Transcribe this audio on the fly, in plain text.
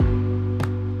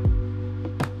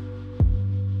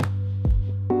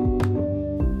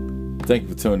Thank you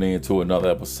for tuning in to another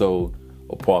episode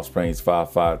of Paul Springs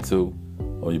 552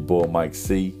 on your boy Mike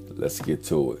C. Let's get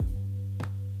to it.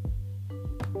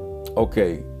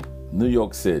 Okay, New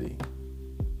York City.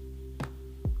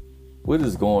 What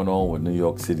is going on with New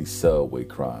York City subway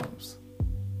crimes?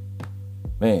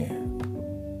 Man,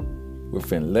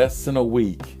 within less than a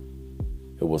week,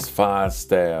 it was 5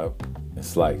 stabbed and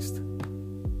sliced.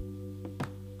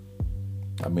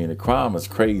 I mean, the crime is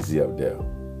crazy up there.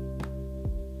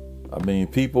 I mean,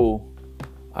 people,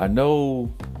 I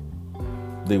know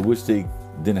they wish they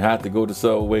didn't have to go to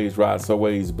subways, ride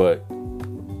subways, but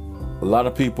a lot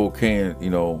of people can't,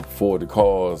 afford the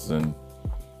cars, and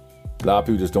a lot of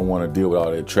people just don't want to deal with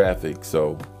all that traffic.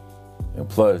 So, and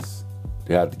plus,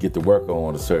 they have to get to work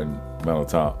on a certain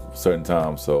amount of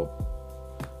time, so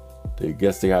they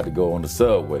guess they had to go on the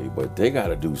subway, but they got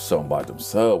to do something about them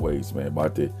subways, man,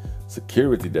 about the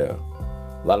security there.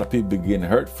 A lot of people been getting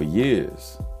hurt for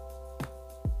years.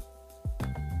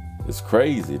 It's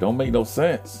crazy. It don't make no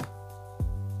sense.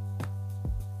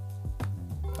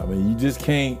 I mean, you just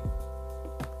can't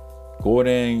go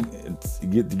there and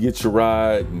get your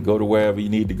ride and go to wherever you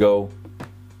need to go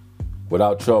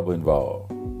without trouble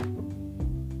involved.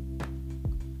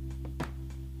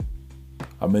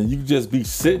 I mean, you can just be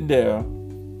sitting there,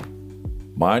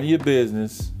 minding your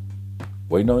business,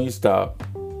 waiting on your stop,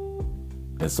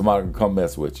 and somebody can come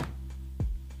mess with you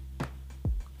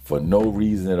for no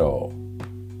reason at all.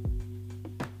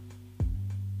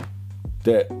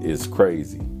 That is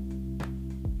crazy.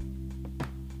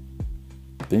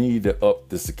 They need to up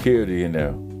the security in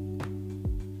there.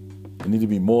 There need to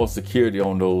be more security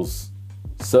on those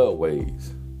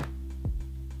subways.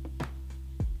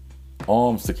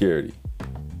 Armed security.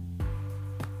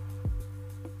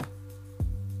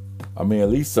 I mean, at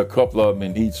least a couple of them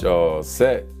in each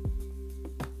set,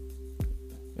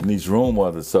 in each room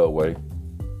of the subway.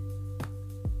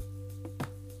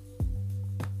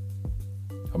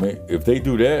 I mean, if they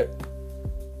do that,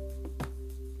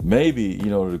 maybe,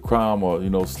 the crime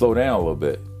will, slow down a little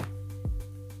bit.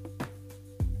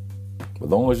 But as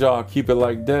long as y'all keep it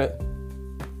like that,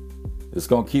 it's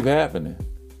going to keep happening.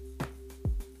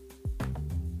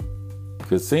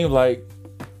 Because it seems like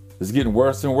it's getting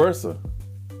worse and worse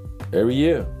every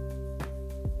year.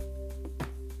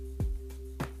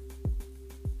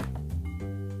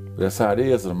 But that's how it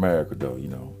is in America, though,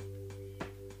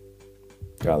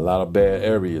 Got a lot of bad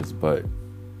areas, but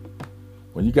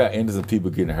when you got innocent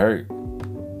people getting hurt, I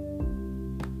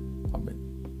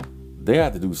mean, they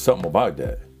have to do something about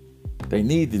that. They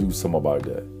need to do something about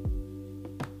that.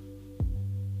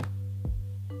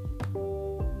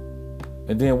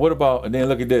 And then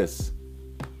look at this.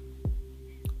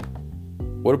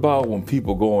 What about when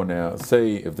people go in there,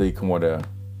 say if they come on there,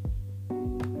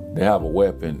 they have a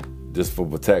weapon just for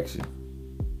protection,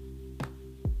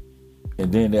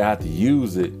 and then they have to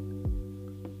use it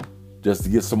just to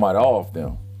get somebody off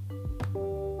them.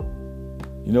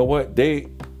 You know what? They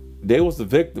was the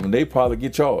victim, and they probably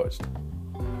get charged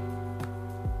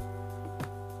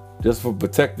just for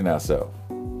protecting ourselves.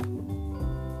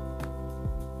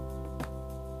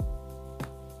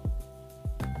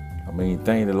 I mean,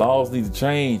 the laws need to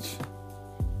change,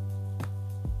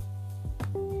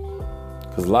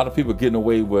 because a lot of people are getting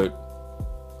away with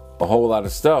a whole lot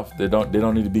of stuff they don't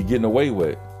need to be getting away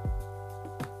with.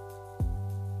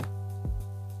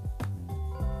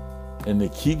 And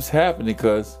it keeps happening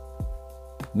because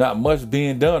not much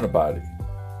being done about it.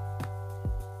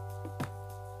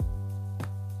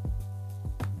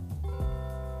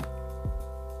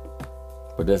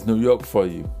 But that's New York for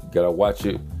you. You gotta watch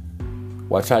it.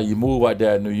 Watch how you move out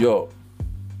there in New York.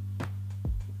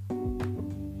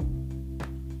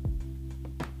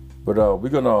 But we're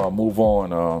gonna move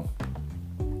on.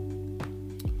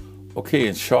 Okay,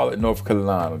 in Charlotte, North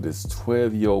Carolina, this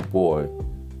 12-year-old boy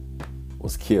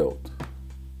was killed.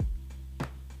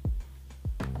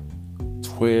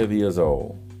 12 years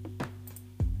old.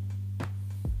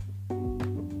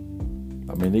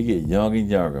 I mean, they get young and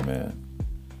younger, man.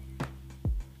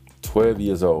 12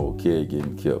 years old kid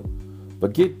getting killed.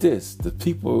 But get this, the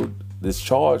people that's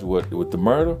charged with the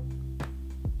murder,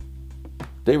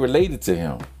 they related to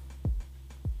him.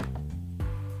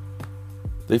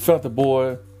 They found the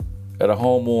boy at a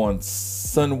home on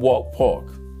Sunwalk Park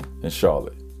in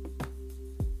Charlotte,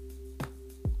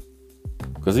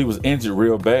 because he was injured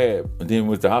real bad and then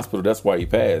went to the hospital. That's why he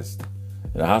passed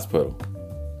in the hospital.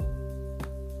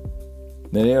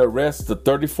 Then they arrest a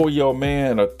 34-year-old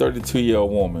man and a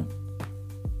 32-year-old woman.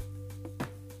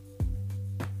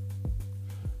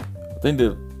 I think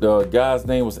the guy's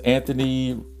name was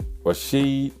Anthony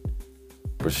Rashid,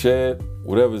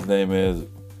 whatever his name is.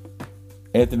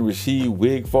 Anthony Rashid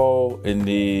Wigfall, and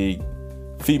the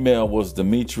female was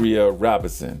Demetria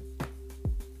Robinson.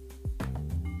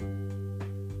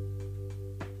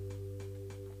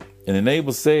 And the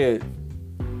neighbor said,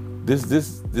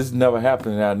 this never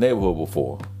happened in our neighborhood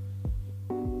before.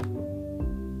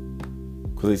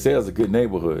 Because they say it's a good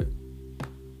neighborhood.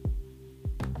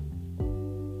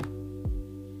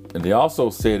 And they also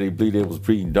said they believe they was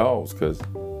breeding dogs because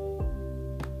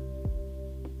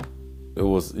it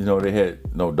was, they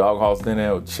had no dog house in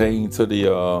there, chained to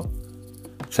the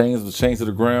chains was chained to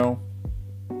the ground.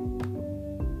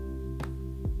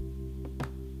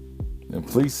 And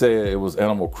police said it was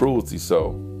animal cruelty,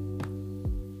 so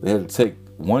they had to take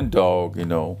one dog, take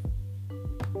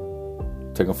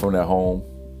him from their home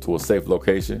to a safe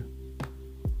location.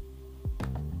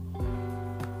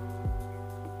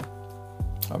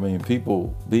 I mean,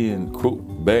 people being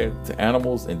bad to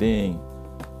animals and then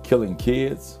killing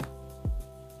kids.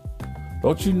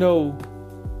 Don't you know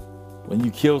when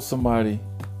you kill somebody,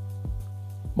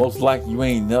 most likely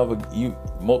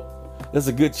there's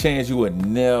a good chance you would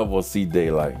never see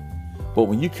daylight. But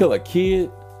when you kill a kid,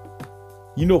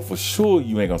 you know for sure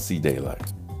you ain't gonna see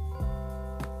daylight.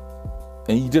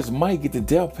 And you just might get the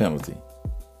death penalty.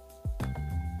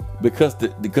 Because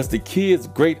the kid's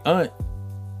great aunt,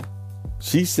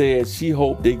 she said she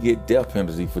hoped they get death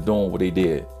penalty for doing what they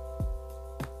did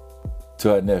to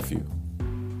her nephew,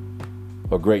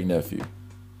 her great nephew.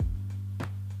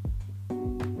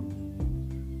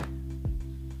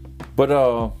 But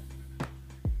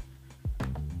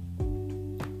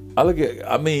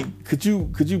could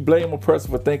you blame a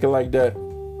person for thinking like that?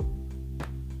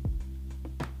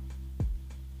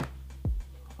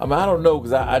 I mean, I don't know,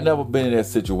 because I never been in that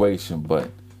situation,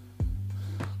 but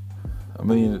I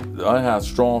mean, I have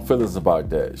strong feelings about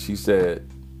that. She said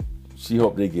she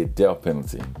hoped they get death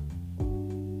penalty.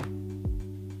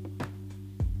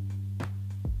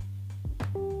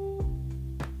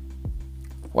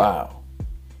 Wow.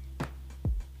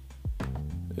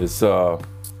 It's yeah,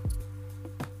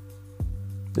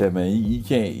 man, you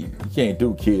can't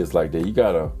do kids like that.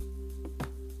 You're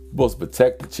supposed to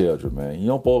protect the children, man. You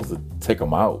don't supposed to take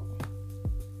them out.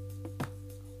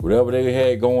 Whatever they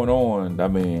had going on, I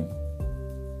mean,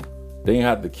 they ain't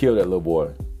have to kill that little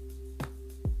boy.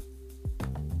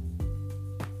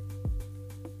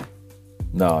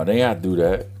 No, they ain't have to do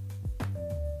that.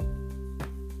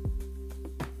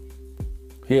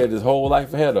 He had his whole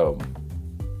life ahead of him.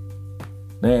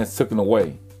 Man's took him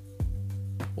away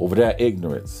over that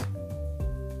ignorance.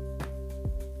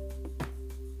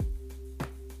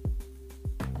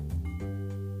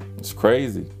 It's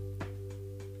crazy.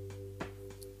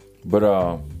 But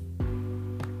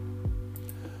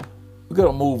we're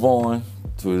gonna move on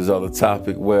to this other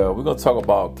topic. Well, we're gonna talk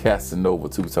about Casanova,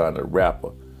 two-time the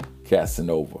rapper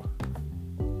Casanova.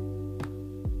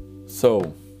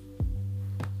 So,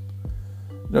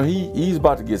 he's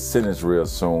about to get sentenced real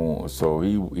soon. So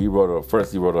he wrote a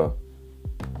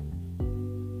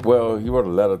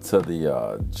letter to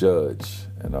the judge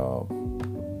and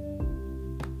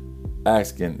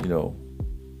asked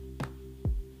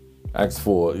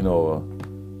for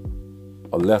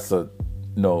a lesser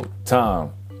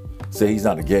time. Say he's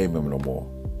not a gang member no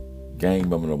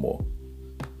more.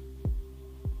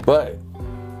 But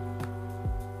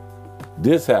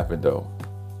this happened though.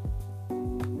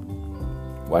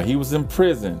 While he was in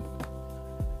prison,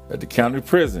 at the county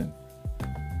prison,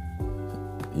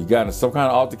 he got in some kind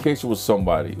of altercation with some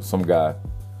guy,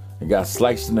 and got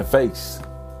sliced in the face.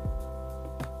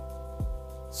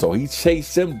 So he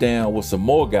chased him down with some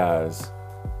more guys,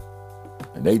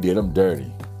 and they did him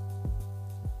dirty.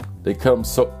 They cut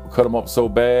him up so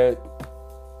bad,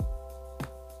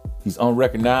 he's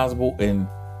unrecognizable, and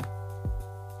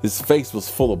his face was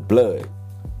full of blood.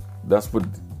 That's what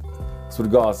the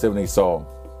guards said when they saw him.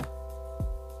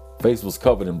 Face was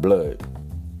covered in blood.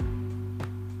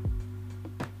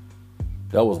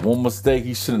 That was one mistake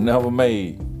he should have never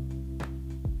made.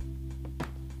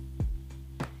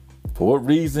 For what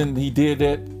reason he did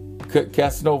that,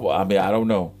 Casanova, I mean, I don't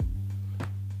know.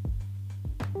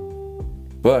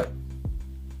 But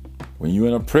when you're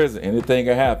in a prison, anything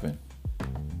can happen.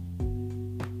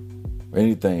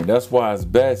 Anything. That's why it's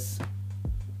best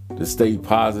to stay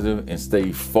positive and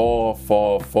stay far,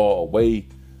 far, far away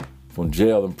from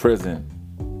jail and prison.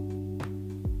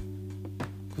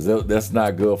 Because that's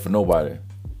not good for nobody.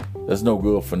 That's no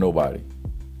good for nobody.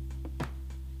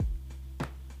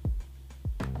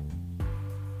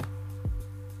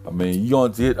 I mean, you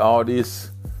going to get all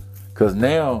this. Because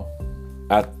now,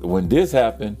 when this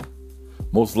happened,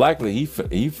 most likely he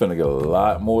finna get a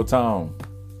lot more time.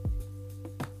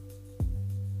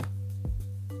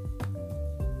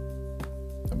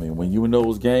 mean, when you in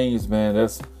those games, man,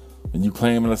 that's when you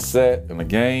claiming a set in a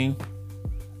game,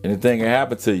 anything can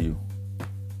happen to you.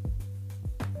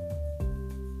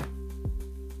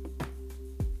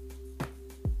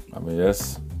 I mean,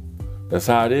 that's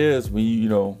how it is when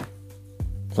you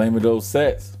claiming those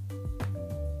sets.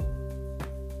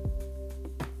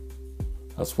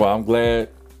 That's why I'm glad.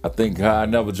 I think God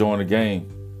never joined the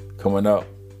game coming up.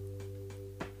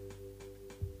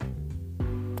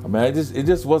 I mean, it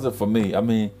just wasn't for me. I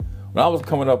mean, when I was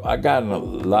coming up, I got in a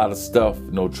lot of stuff,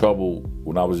 trouble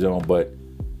when I was young, but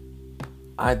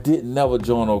I didn't never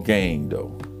join no gang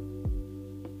though.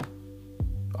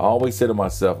 I always said to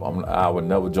myself, I would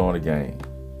never join a gang.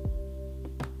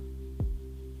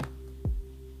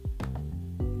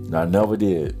 And I never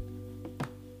did.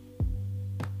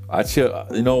 I chill.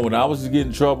 When I was just getting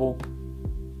in trouble,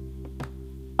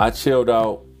 I chilled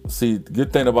out. See, the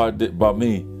good thing about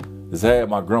me is I had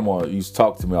my grandma used to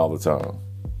talk to me all the time.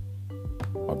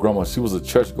 My grandma, she was a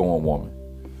church-going woman.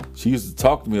 She used to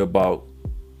talk to me about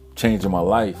changing my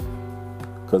life.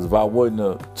 Because if I wouldn't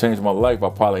have changed my life,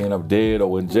 I'd probably end up dead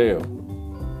or in jail.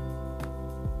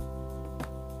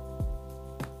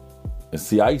 And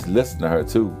see, I used to listen to her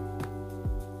too.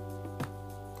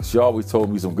 She always told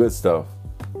me some good stuff.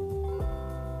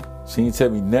 She didn't tell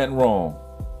me nothing wrong.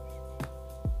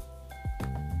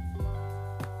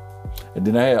 And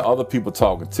then I had other people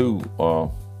talking too.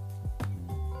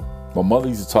 My mother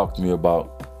used to talk to me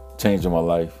about changing my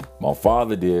life. My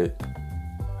father did.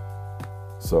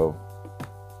 So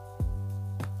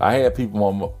I had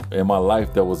people in my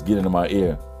life that was getting in my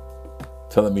ear,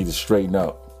 telling me to straighten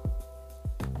up.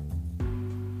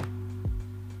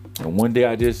 And one day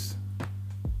I just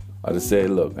said,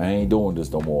 look, I ain't doing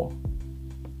this no more.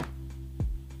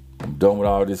 I'm done with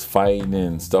all this fighting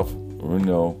and stuff,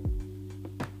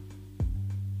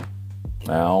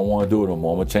 I don't want to do it no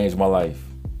more. I'm going to change my life.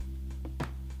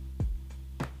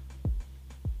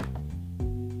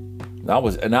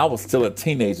 And I was still a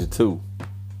teenager too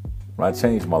when I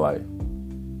changed my life.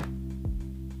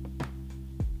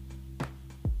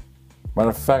 Matter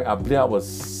of fact, I believe I was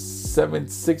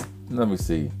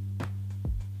 17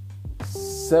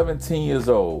 years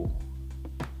old.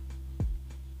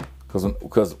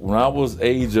 Because when I was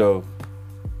age of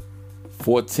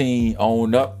 14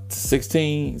 on up to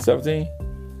 16, 17,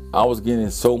 I was getting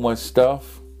so much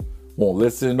stuff. Won't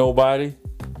listen to nobody.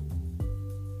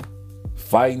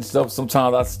 Fighting stuff.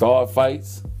 Sometimes I start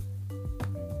fights.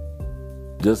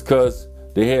 Just because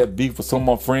they had beef with some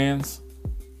of my friends.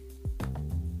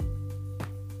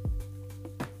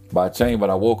 But I changed, but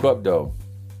I woke up though.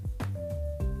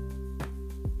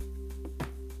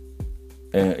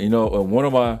 And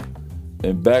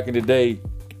and back in the day,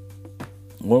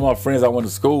 one of my friends I went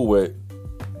to school with,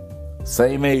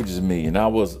 same age as me, and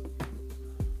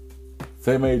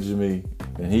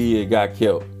he had got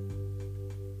killed.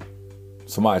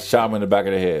 Somebody shot him in the back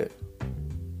of the head.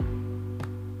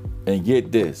 And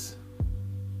get this,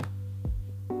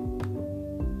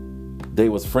 they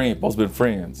was friends, supposed to be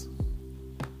friends.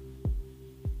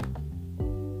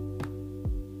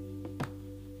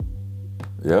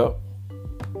 Yep.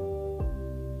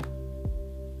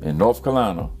 In North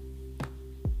Carolina.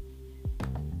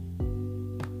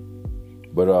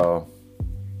 But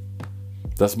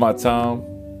that's my time.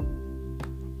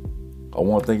 I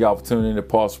want to thank y'all for tuning in to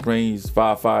Palm Springs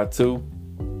 552.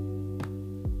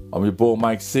 I'm your boy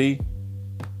Mike C.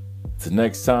 Till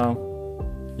next time,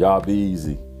 y'all be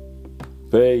easy.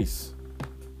 Peace.